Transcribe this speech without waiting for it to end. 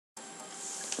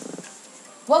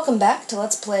Welcome back to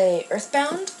Let's Play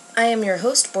Earthbound. I am your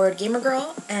host, Bored Gamer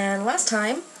Girl, and last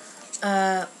time,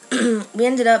 we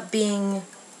ended up being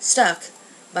stuck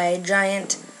by a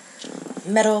giant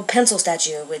metal pencil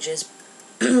statue, which is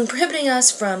prohibiting us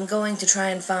from going to try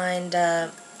and find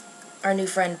our new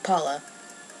friend Paula.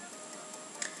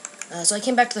 So I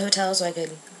came back to the hotel so I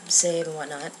could save and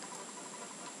whatnot.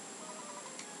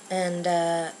 And,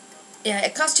 yeah,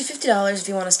 it costs you $50 if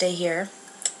you want to stay here.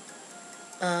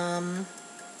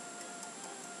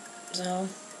 So,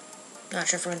 not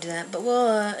sure if we're going to do that, but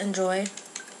we'll enjoy.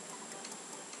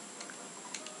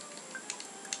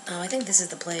 Oh, I think this is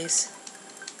the place.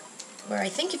 Where I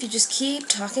think if you just keep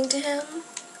talking to him,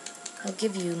 he'll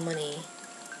give you money.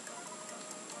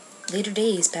 Later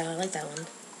days, pal. I like that one.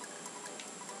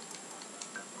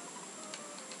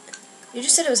 You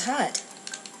just said it was hot.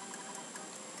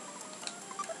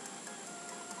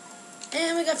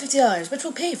 And we got $50, which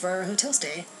will pay for our hotel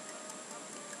stay.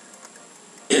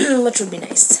 Which would be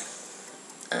nice.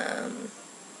 Alright.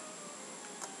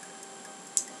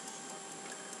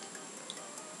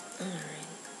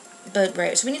 But,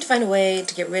 right, so we need to find a way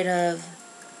to get rid of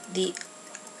the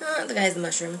guy has the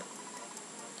mushroom.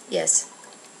 Yes.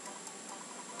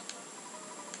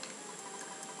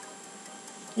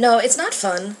 No, it's not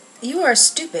fun. You are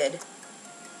stupid.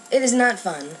 It is not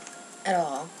fun at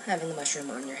all, having the mushroom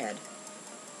on your head.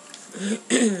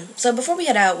 So before we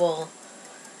head out, we'll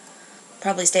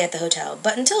probably stay at the hotel.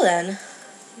 But until then,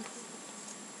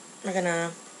 we're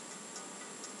gonna...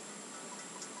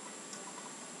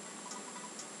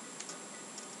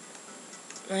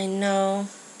 I know.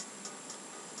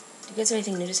 Do you guys have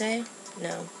anything new to say?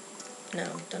 No.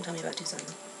 No, don't tell me about Tucson.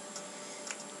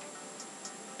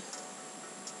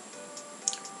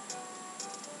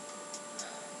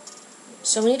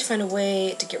 So we need to find a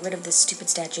way to get rid of this stupid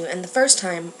statue. And the first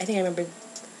time, I think I remember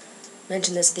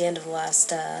mentioned this at the end of the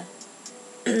last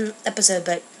episode,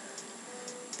 but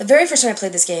the very first time I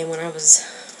played this game when I was,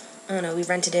 I don't know, we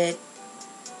rented it.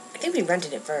 I think we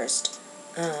rented it first.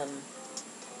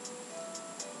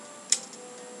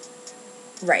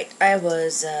 Right, I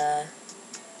was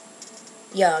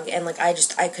young, and like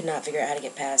I could not figure out how to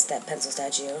get past that pencil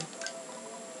statue.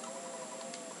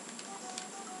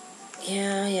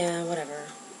 Yeah, whatever.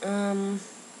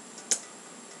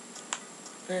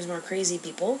 There's more crazy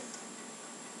people.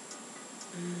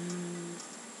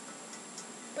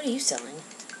 What are you selling?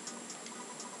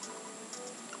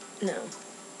 No.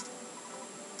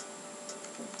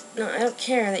 No, I don't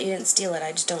care that you didn't steal it,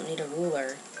 I just don't need a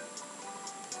ruler.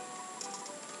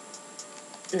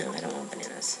 No, I don't want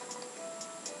bananas.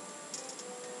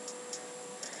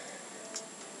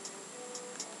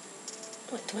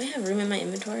 What, do I have room in my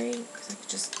inventory? Because I could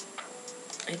just...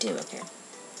 I do, okay.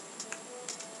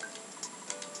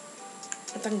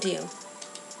 I'm talking to you.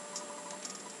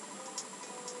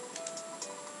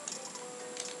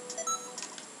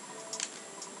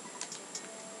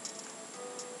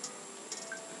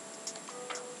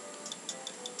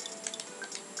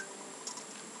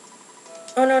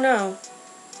 Oh, no.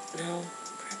 No,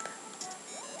 crap.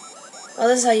 Well,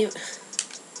 this is how you...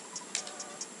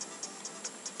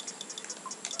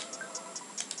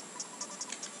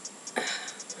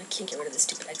 I can't get rid of this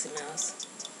stupid exit mouse.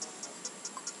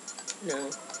 No.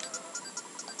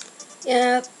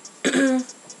 Yeah.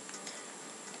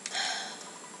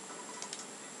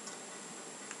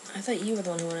 I thought you were the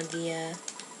one who wanted the,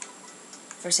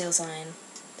 for sale sign.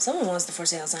 Someone wants the for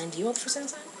sale sign. Do you want the for sale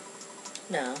sign?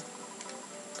 No.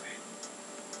 Crap.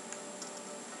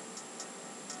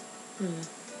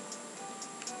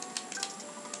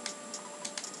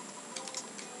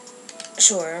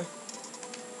 Sure.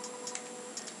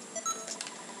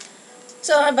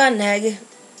 So I bought an egg,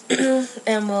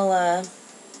 and we'll,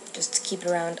 just keep it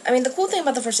around. I mean, the cool thing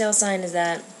about the for sale sign is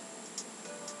that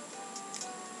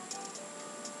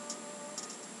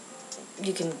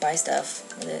you can buy stuff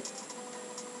with it.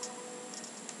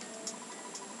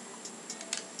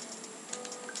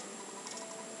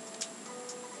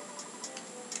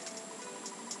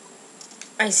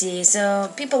 I see,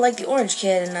 so people like the orange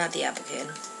kid and not the apple kid.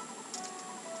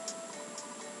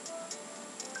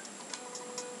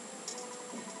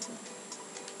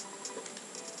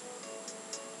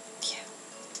 Yeah.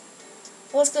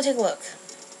 Well, let's go take a look.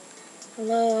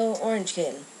 Hello, orange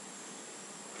kid.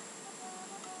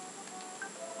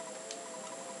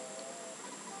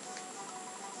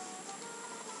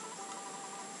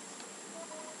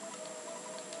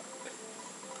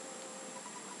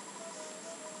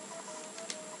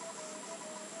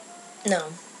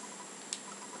 No.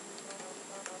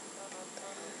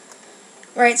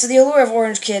 Right, so the allure of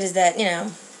Orange Kid is that, you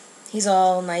know, he's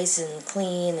all nice and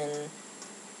clean and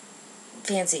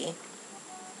fancy.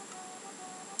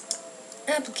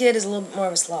 Apple Kid is a little bit more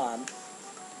of a slob.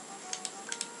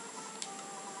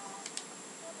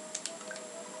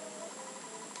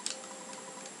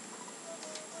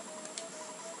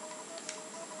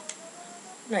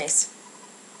 Nice.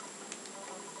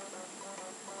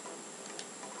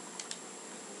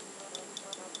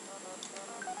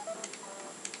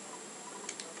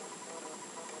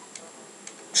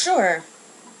 Sure.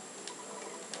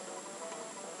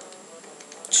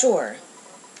 Sure.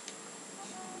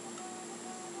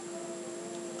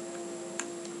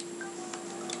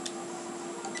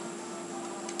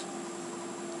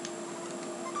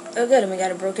 Oh good, and we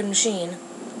got a broken machine.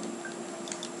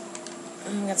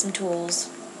 And we got some tools.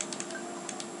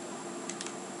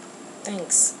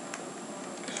 Thanks.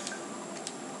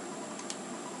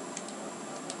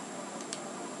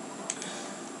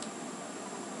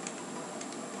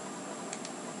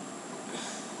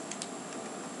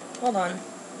 Hold on.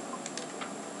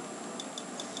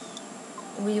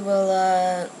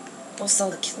 We'll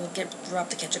sell drop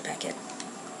the ketchup packet.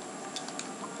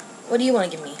 What do you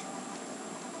want to give me?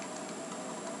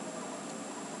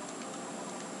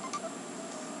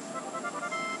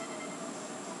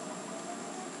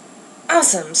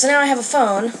 Awesome, so now I have a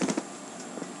phone,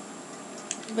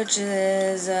 which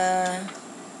is,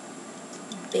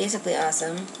 basically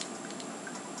awesome.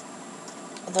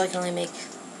 Although I can only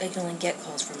get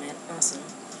calls from it. Awesome.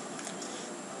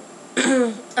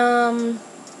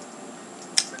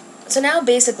 So now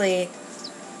basically,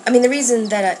 I mean the reason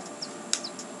that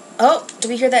oh, do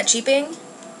we hear that cheeping?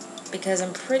 Because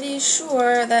I'm pretty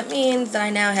sure that means that I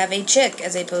now have a chick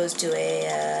as opposed to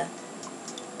a,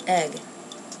 egg.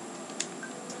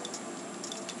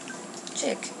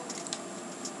 Chick.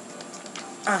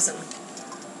 Awesome.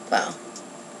 Well,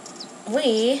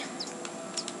 we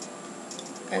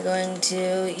are going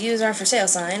to use our for sale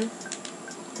sign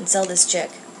and sell this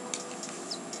chick.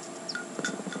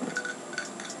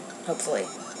 Hopefully.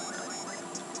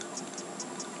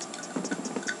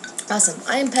 Awesome.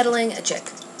 I am peddling a chick.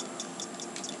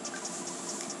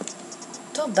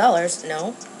 $12?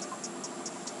 No.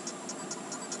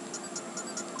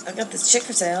 I've got this chick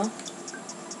for sale.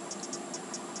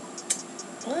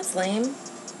 Well, that's lame.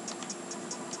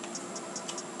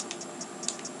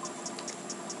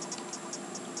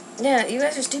 Yeah, you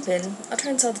guys are stupid. I'll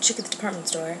try and sell the chick at the department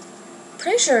store.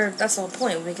 Pretty sure that's the whole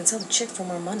point. We can sell the chick for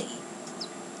more money.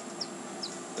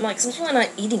 I'm like, since we're not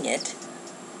eating it.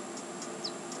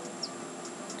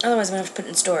 Otherwise, I'm going to have to put it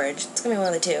in storage. It's going to be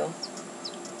one of the two.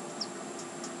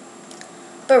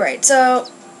 But right, so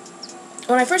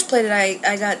when I first played it,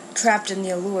 I got trapped in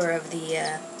the allure of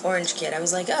the orange kid. I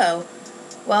was like, oh,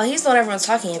 well, he's the one everyone's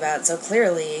talking about, so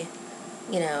clearly,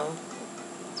 you know,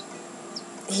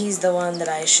 he's the one that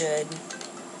I should...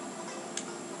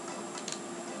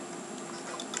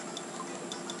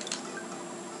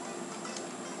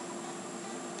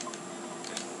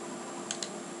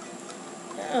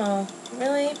 Oh,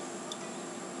 really?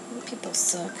 You people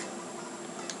suck.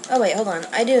 Oh, wait, hold on.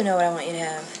 I do know what I want you to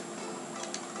have.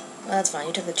 Well, that's fine.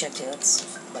 You took the check, too. That's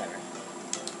whatever.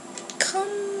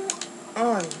 Come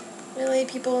on. Really,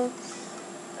 people?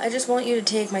 I just want you to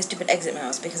take my stupid exit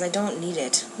mouse, because I don't need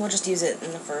it. We'll just use it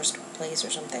in the first place or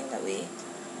something that we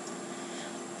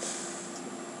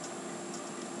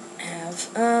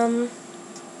have.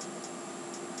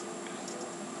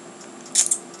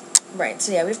 Right,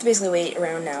 so yeah, we have to basically wait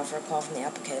around now for a call from the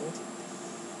Apple Kid.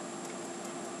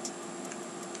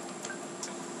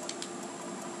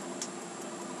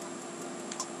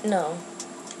 No,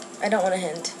 I don't want a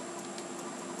hint.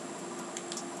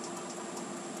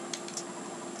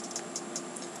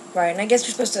 Right, and I guess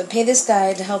you're supposed to pay this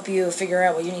guy to help you figure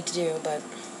out what you need to do, but...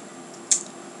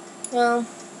 Well...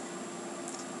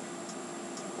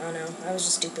 I don't know, I was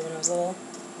just stupid when I was little.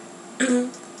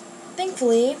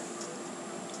 Thankfully...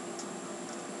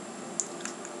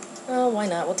 Well, why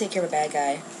not? We'll take care of a bad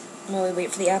guy. While we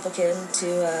wait for the Apple Kid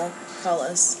to, call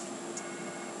us.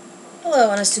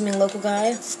 Hello, unassuming local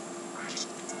guy.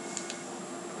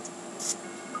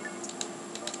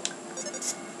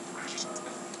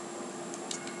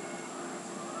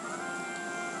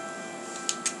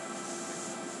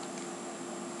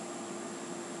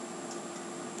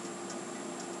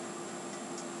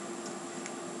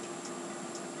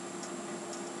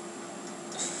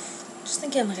 Just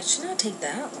thinking, I'm like, it should not take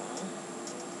that long.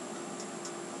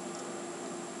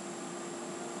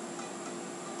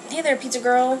 Hey there, pizza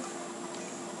girl.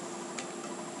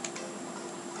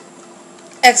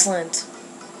 Excellent.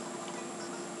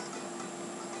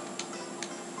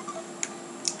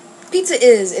 Pizza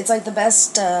it's like the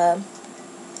best,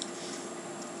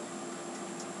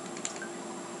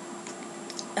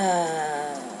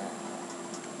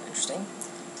 Interesting.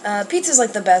 Pizza's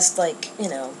like the best, like, you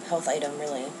know, health item,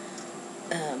 really.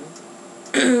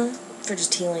 For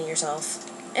just healing yourself.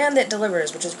 And it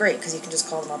delivers, which is great, because you can just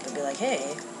call them up and be like,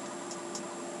 hey,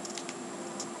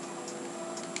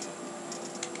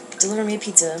 deliver me a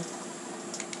pizza.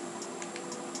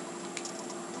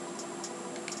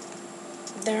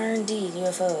 There are indeed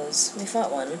UFOs. We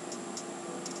fought one.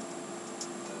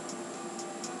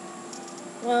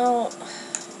 Well,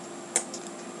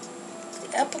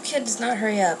 the Apple Kid does not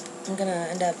hurry up. I'm gonna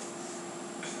end up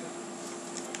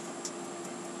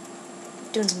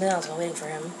doing something else while waiting for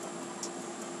him.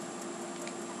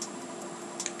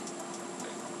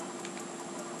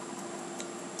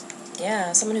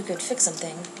 Yeah, someone who could fix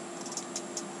something.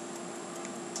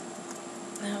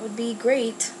 That would be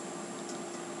great.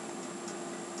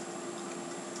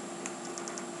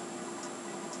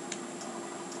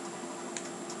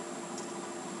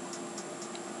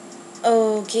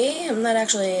 Okay, I'm not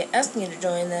actually asking you to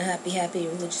join the happy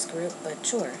religious group, but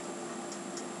sure.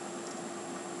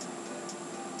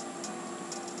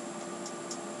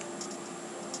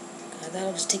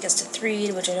 That'll just take us to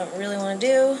 3, which I don't really want to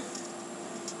do.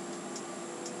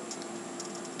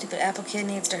 Stupid Apple Kid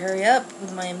needs to hurry up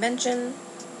with my invention.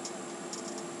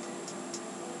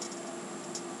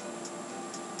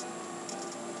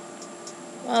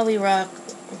 While we walk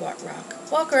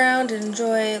around and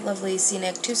enjoy lovely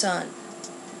scenic Tucson.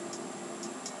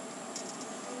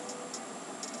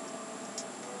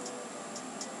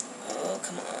 Oh,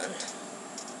 come on.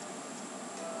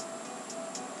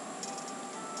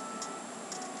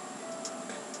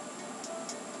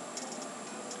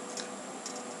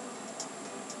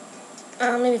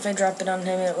 Maybe if I drop it on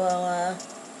him, it will,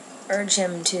 urge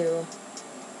him to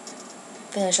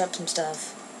finish up some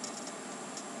stuff.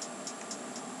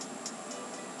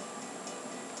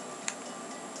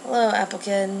 Hello, Apple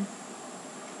Kid.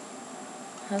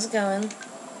 How's it going?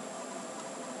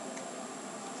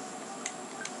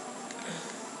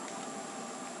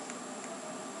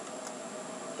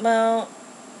 Well...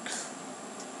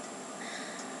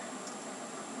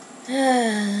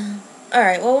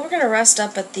 Alright, well, we're gonna rest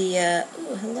up at the,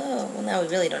 Ooh, hello. Well, now we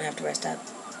really don't have to rest up.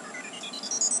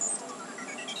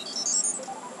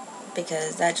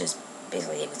 Because that just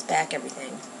basically gave us back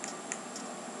everything.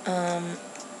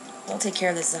 We'll take care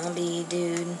of this zombie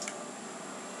dude.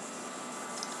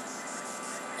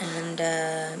 And,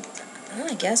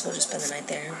 well, I guess we'll just spend the night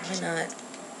there. Why not?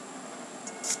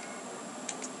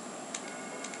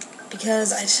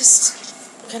 Because I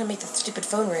just gotta make the stupid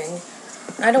phone ring.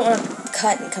 I don't want to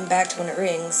cut and come back to when it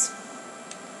rings.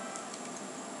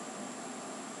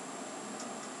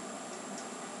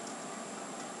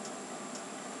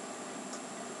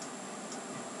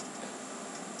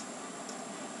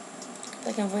 If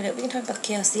I can avoid it, we can talk about the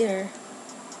Chaos Theater.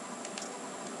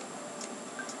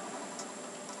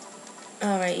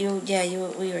 Alright, we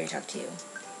already talked to you.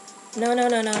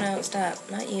 No,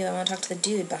 stop. Not you, I want to talk to the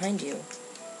dude behind you.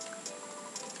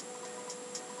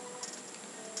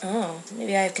 Oh,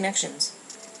 maybe I have connections.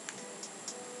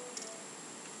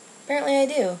 Apparently I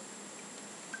do.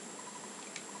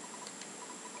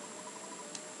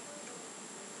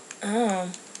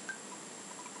 Oh.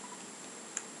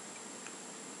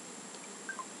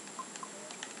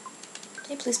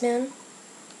 Hey, policeman.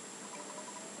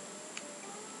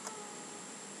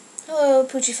 Hello,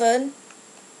 Poochie Fud.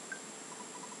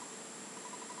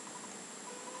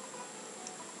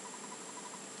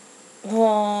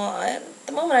 Well, at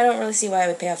the moment I don't really see why I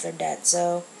would pay off their debt,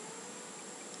 so...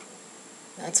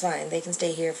 That's fine. They can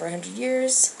stay here for 100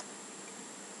 years.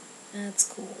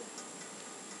 That's cool.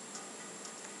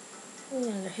 Ooh,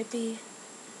 another hippie.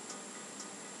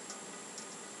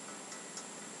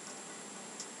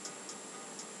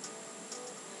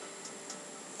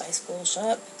 Bicycle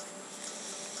shop.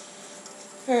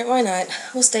 Alright, why not?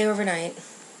 We'll stay overnight.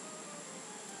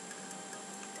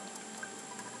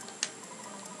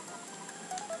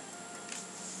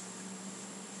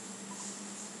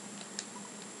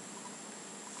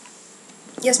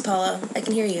 Yes, Paula, I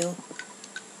can hear you.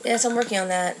 Yes, I'm working on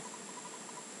that.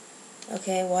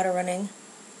 Okay, water running.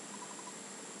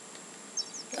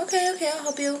 Okay, I'll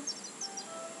help you.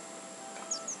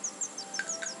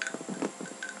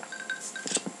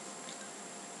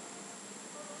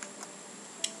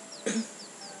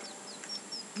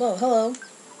 Whoa, hello.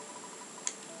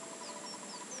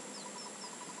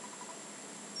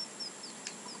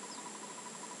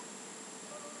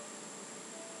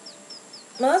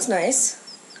 Well, that's nice.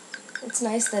 It's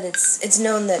nice that it's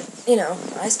known that, you know,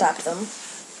 I stopped them.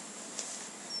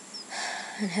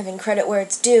 And having credit where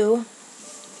it's due.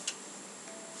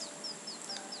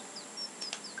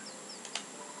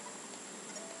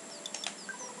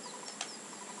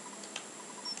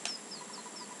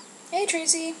 Hey,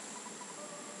 Tracy.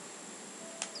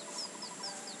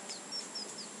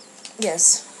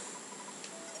 Yes.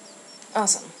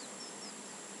 Awesome.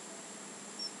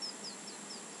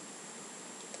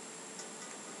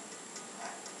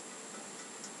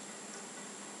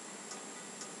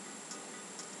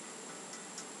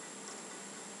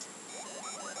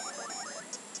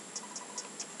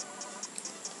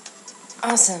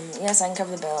 Awesome. Yes, I can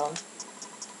cover the bill.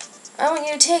 I want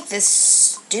you to take this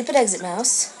stupid exit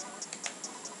mouse,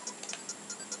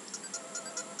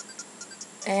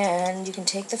 and you can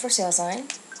take the for sale sign,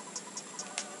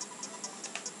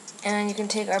 and you can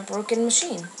take our broken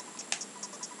machine.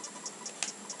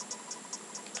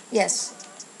 Yes,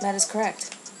 that is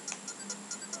correct.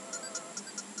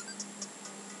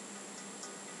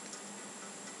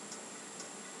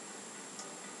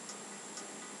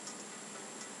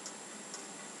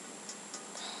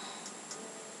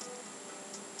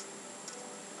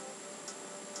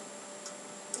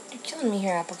 You're killing me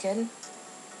here, Apple Kid.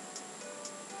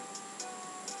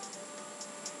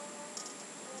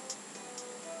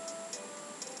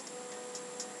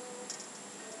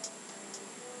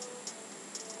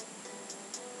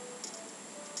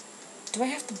 Do I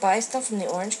have to buy stuff from the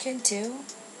Orange Kid, too?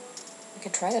 I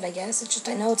could try that, I guess. It's just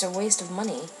I know it's a waste of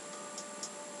money.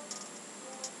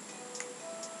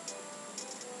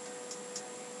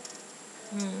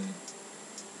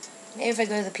 Maybe if I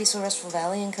go to the Peaceful Restful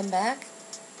Valley and come back?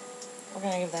 We're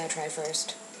gonna give that a try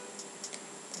first.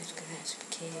 Let's go back to the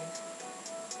cave.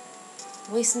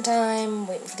 Wasting time,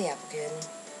 waiting for the Apple Kid.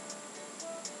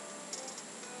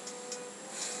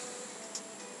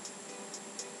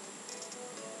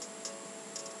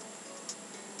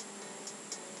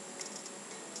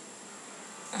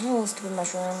 Oh, stupid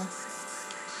mushroom.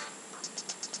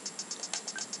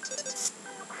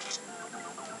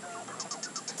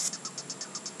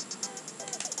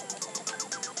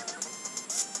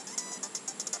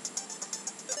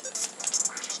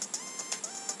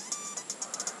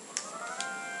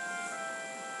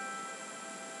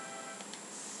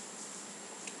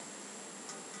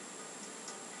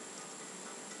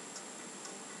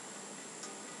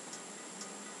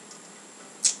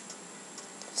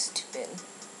 Stupid.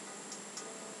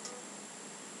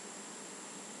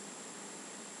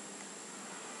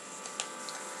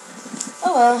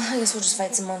 Oh well, I guess we'll just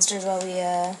fight some monsters while we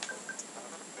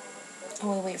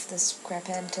wait for this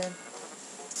craphead to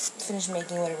finish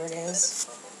making whatever it is.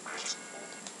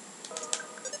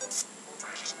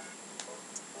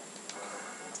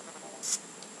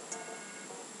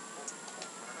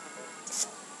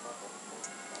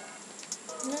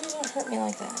 No, don't hurt me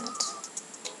like that.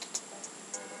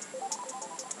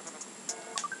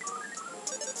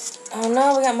 Oh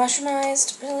no, we got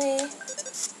mushroomized? Really?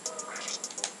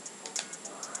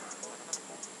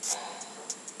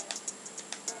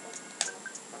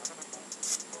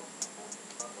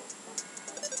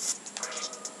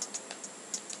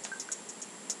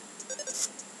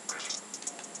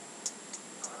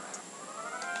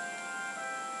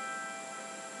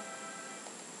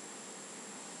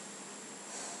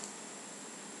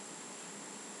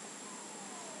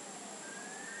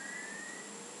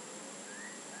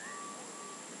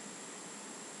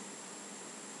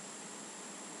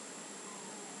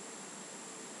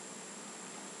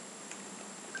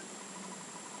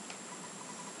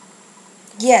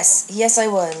 Yes, yes I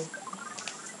would.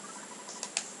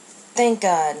 Thank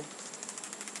God.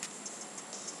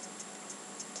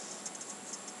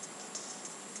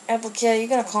 Apple Kid, you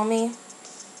gonna call me?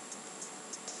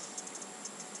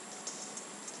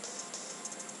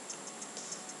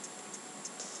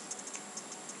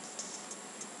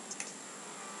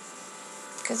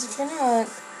 Because if you're not,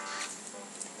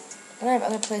 then I have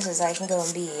other places I can go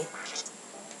and be.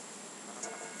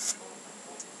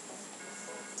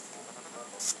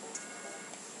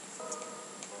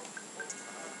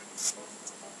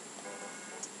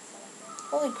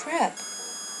 Holy crap.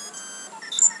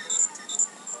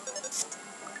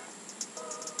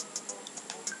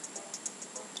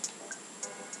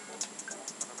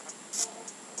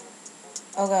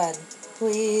 Oh God.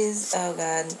 Please. Oh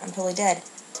God. I'm totally dead.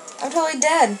 I'm totally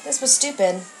dead. This was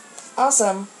stupid.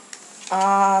 Awesome.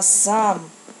 Awesome.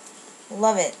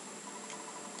 Love it.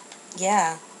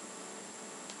 Yeah.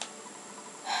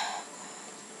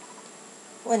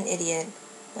 What an idiot.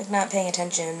 Like, not paying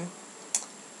attention.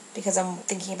 Because I'm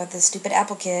thinking about this stupid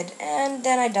Apple Kid. And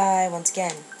then I die once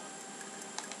again.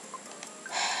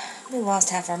 We lost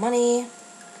half our money.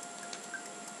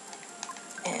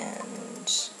 And...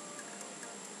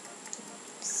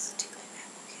 stupid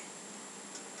Apple Kid.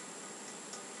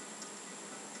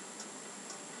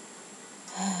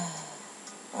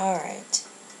 Alright.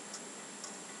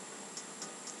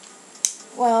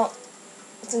 well,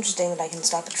 it's interesting that I can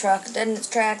stop a truck dead in its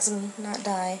tracks and not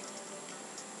die.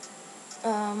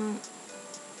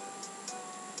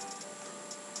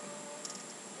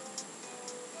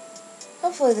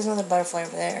 Hopefully there's another butterfly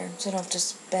over there, so I don't have to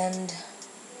spend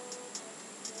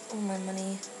all my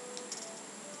money.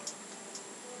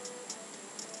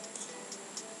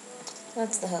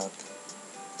 That's the hope.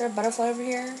 Is there a butterfly over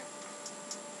here?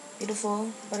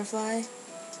 Beautiful butterfly.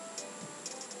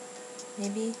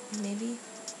 Maybe, maybe.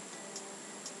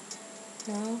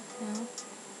 No, no.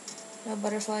 No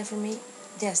butterfly for me.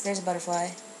 Yes, there's a butterfly.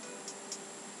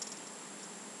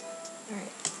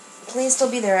 Alright. Please still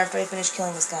be there after I finish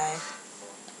killing this guy.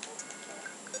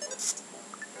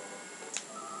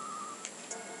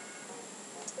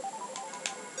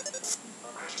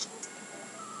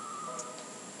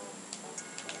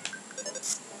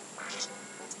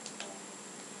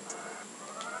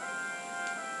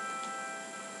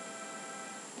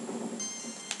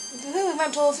 Woohoo, we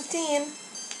went to level 15.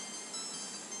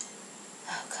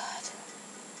 Oh god.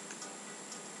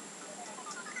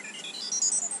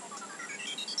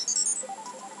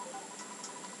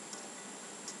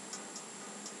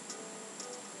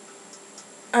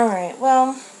 Alright,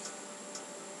 well,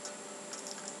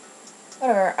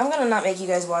 whatever. I'm gonna not make you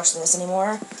guys watch this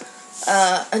anymore.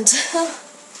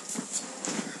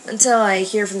 Until I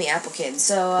hear from the Apple Kids.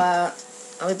 So,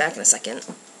 I'll be back in a second.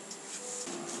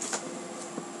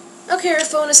 Okay, our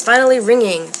phone is finally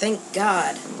ringing. Thank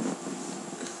God.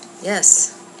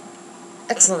 Yes.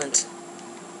 Excellent.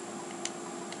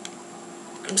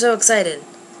 I'm so excited.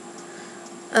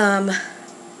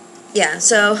 Yeah,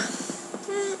 so...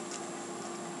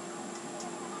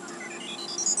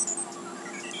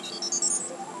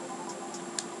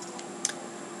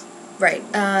 Right,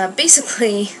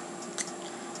 basically,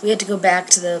 we had to go back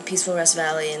to the Peaceful Rest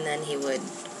Valley, and then he would,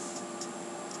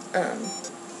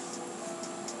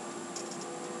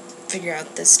 figure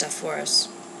out this stuff for us.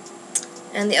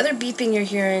 And the other beeping you're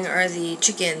hearing are the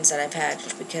chickens that I've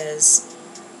hatched, because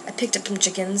I picked up some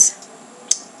chickens.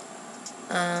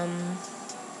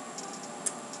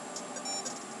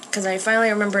 Because I finally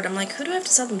remembered, I'm like, who do I have to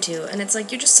sell them to? And it's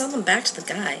like, you just sell them back to the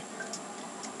guy.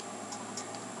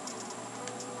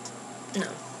 No.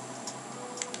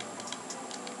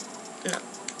 No.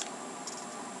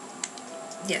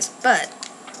 Yes, but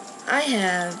I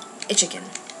have a chicken.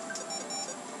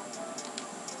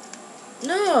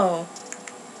 No!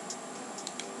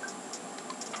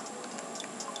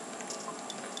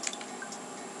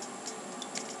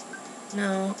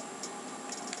 No.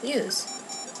 Use.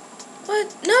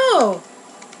 What? No!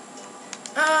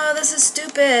 Ah, this is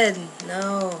stupid.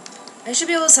 No. I should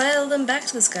be able to sell them back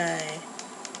to this guy.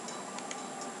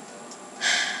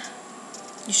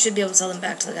 You should be able to sell them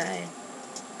back to the guy.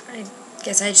 I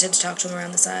guess I just had to talk to him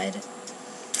around the side.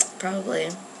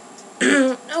 Probably.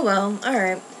 Oh well,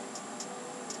 alright.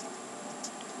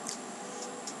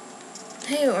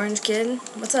 Hey, Orange Kid.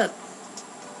 What's up?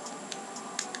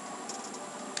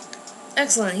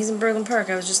 Excellent, he's in Berlin Park.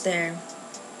 I was just there.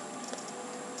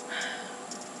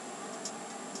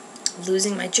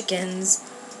 Losing my chickens.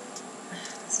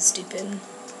 This is stupid.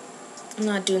 I'm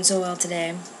not doing so well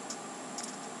today.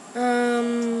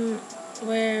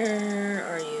 Where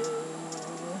are you?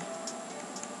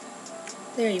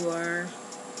 There you are.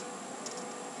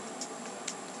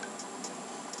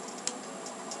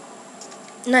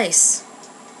 Nice.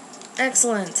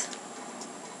 Excellent.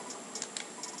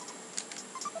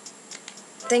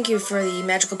 Thank you for the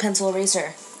magical pencil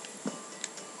eraser.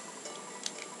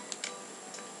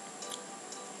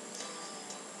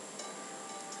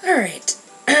 Alright.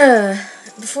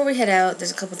 Before we head out,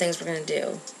 there's a couple things we're going to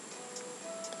do.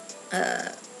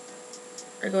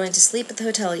 We're going to sleep at the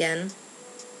hotel again.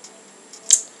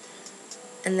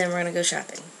 And then we're going to go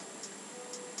shopping.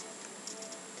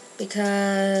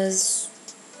 Because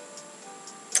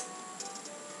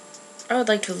I would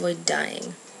like to avoid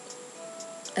dying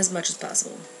as much as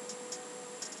possible.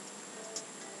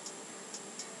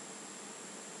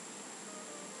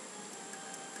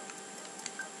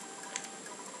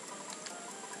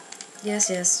 Yes,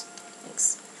 yes.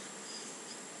 Thanks.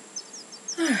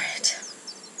 Alright.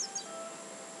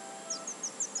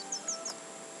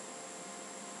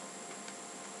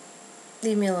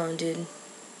 Leave me alone, dude.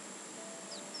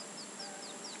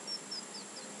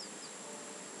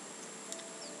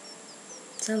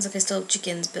 Sounds like I still have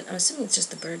chickens, but I'm assuming it's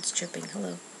just the birds chirping.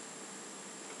 Hello.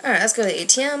 Alright, let's go to the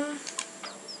ATM.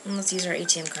 And let's use our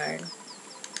ATM card.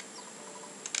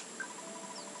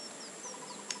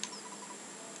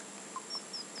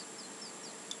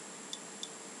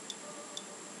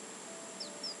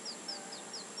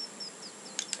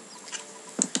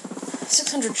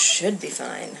 600 should be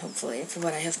fine, hopefully, for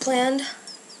what I have planned.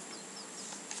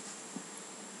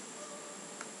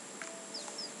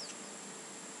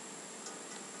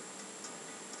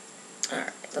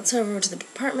 Alright, let's head over to the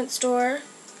department store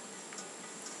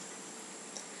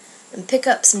and pick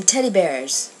up some teddy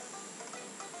bears.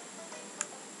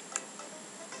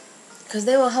 Because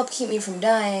they will help keep me from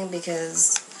dying,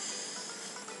 because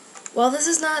while this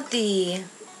is not the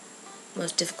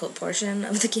most difficult portion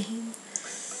of the game,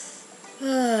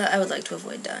 I would like to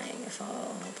avoid dying if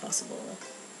all possible.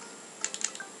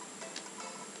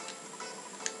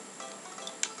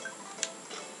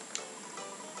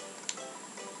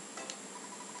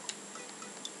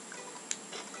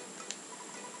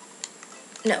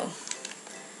 No.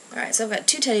 Alright, so I've got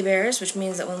 2 teddy bears, which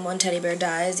means that when one teddy bear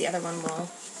dies, the other one will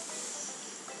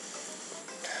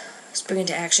spring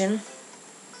into action.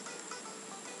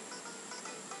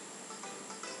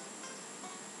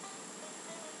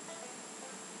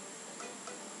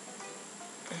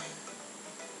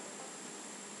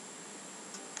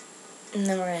 And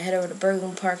then we're going to head over to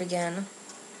Berglund Park again.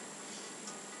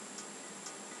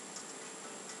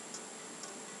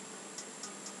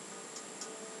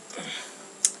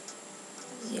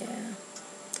 Yeah.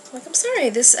 Like, I'm sorry,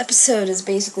 this episode has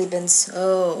basically been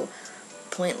so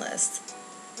pointless.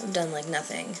 I've done, like,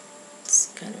 nothing.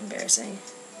 It's kind of embarrassing.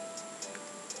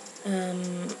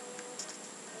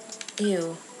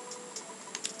 You.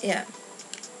 Yeah.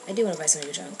 I do want to buy some of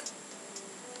your junk.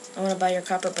 I want to buy your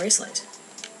copper bracelet.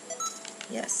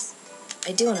 Yes.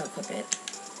 I do want to equip it.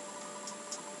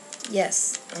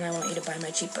 Yes. And I want you to buy my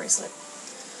cheap bracelet.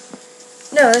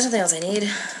 No, there's nothing else I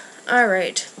need.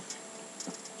 Alright.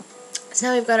 So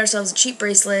now we've got ourselves a cheap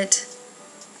bracelet.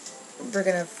 We're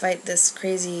gonna fight this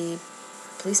crazy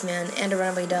policeman and a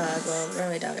runaway dog. Well, the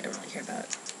runaway dog I don't really care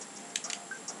about.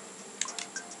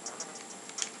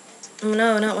 Oh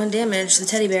no, not one damage. The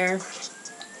teddy bear.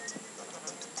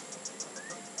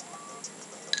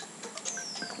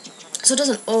 So it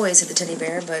doesn't always hit the teddy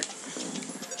bear, but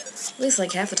at least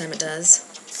like half the time it does.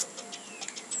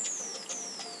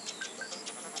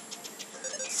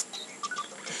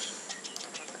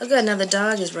 Oh good, now the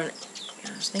dog is running.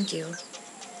 Gosh, thank you.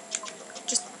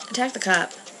 Just attack the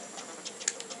cop.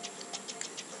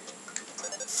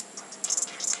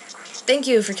 Thank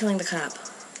you for killing the cop.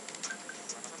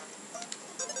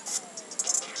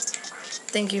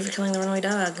 Thank you for killing the runaway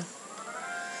dog.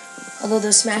 Although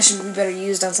those smashes would be better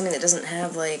used on something that doesn't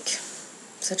have, like,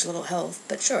 such little health,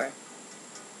 but sure.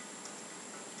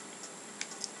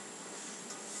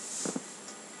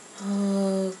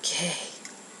 Okay.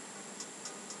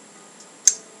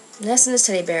 Ness and his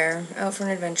teddy bear, out for an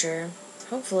adventure.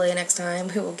 Hopefully next time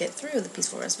we will get through the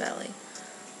Peaceful Rest Valley.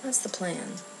 That's the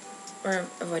plan. Or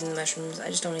avoiding the mushrooms. I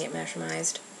just don't want to get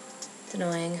mushroomized. It's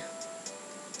annoying.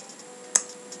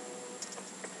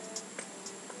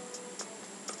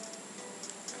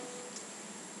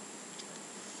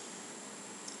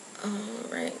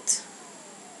 Alright.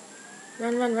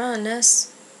 Run, run, run,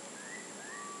 Ness.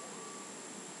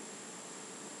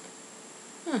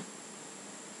 Well,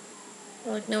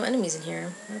 like, no enemies in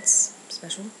here. That's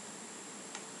special.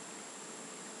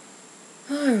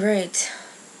 Alright.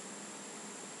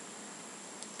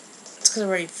 It's because I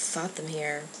already fought them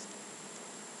here.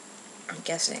 I'm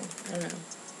guessing. I don't know.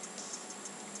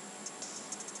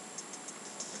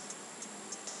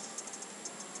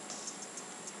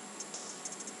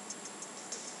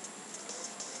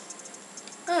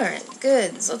 Alright,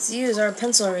 good. So let's use our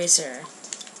pencil eraser.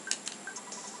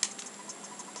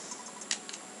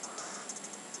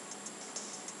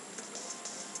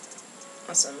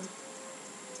 Awesome.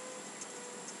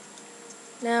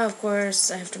 Now, of course,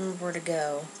 I have to remember where to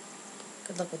go.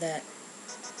 Good luck with that.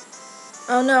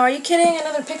 Oh no, are you kidding?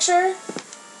 Another picture?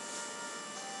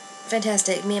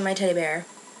 Fantastic. Me and my teddy bear.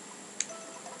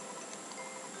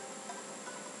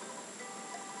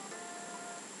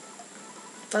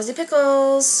 Fuzzy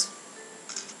Pickles.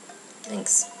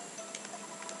 Thanks.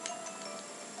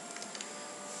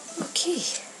 Okay.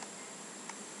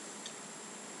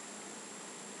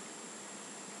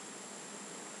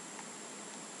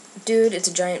 Dude, it's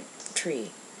a giant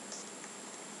tree.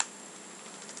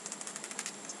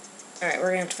 Alright, we're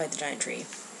gonna have to fight the giant tree.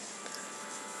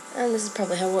 And this is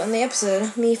probably how we'll end the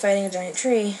episode. Me fighting a giant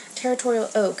tree. Territorial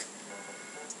oak.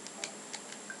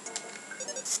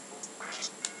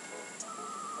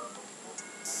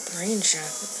 Brain shock.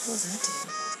 What the hell does that do?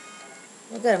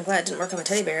 Well, good. I'm glad it didn't work on the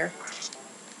teddy bear.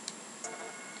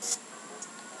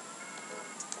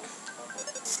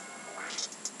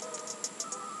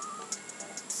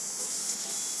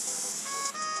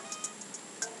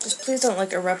 Just please don't,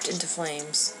 like, erupt into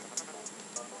flames.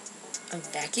 A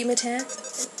vacuum attack?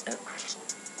 Oh.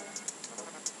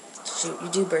 Shoot, you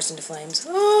do burst into flames.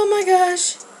 Oh my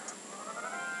gosh!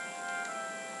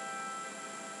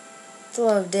 It's a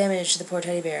lot of damage to the poor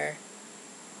teddy bear.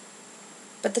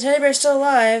 But the teddy bear's still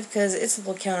alive, because its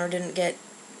little counter didn't get,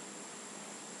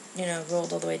 you know,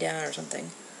 rolled all the way down or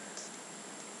something.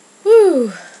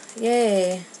 Whew!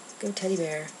 Yay. Go teddy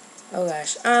bear. Oh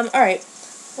gosh. Alright.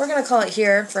 We're gonna call it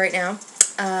here for right now.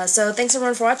 So thanks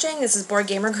everyone for watching. This is Board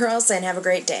Gamer Girl saying have a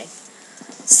great day.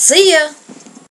 See ya!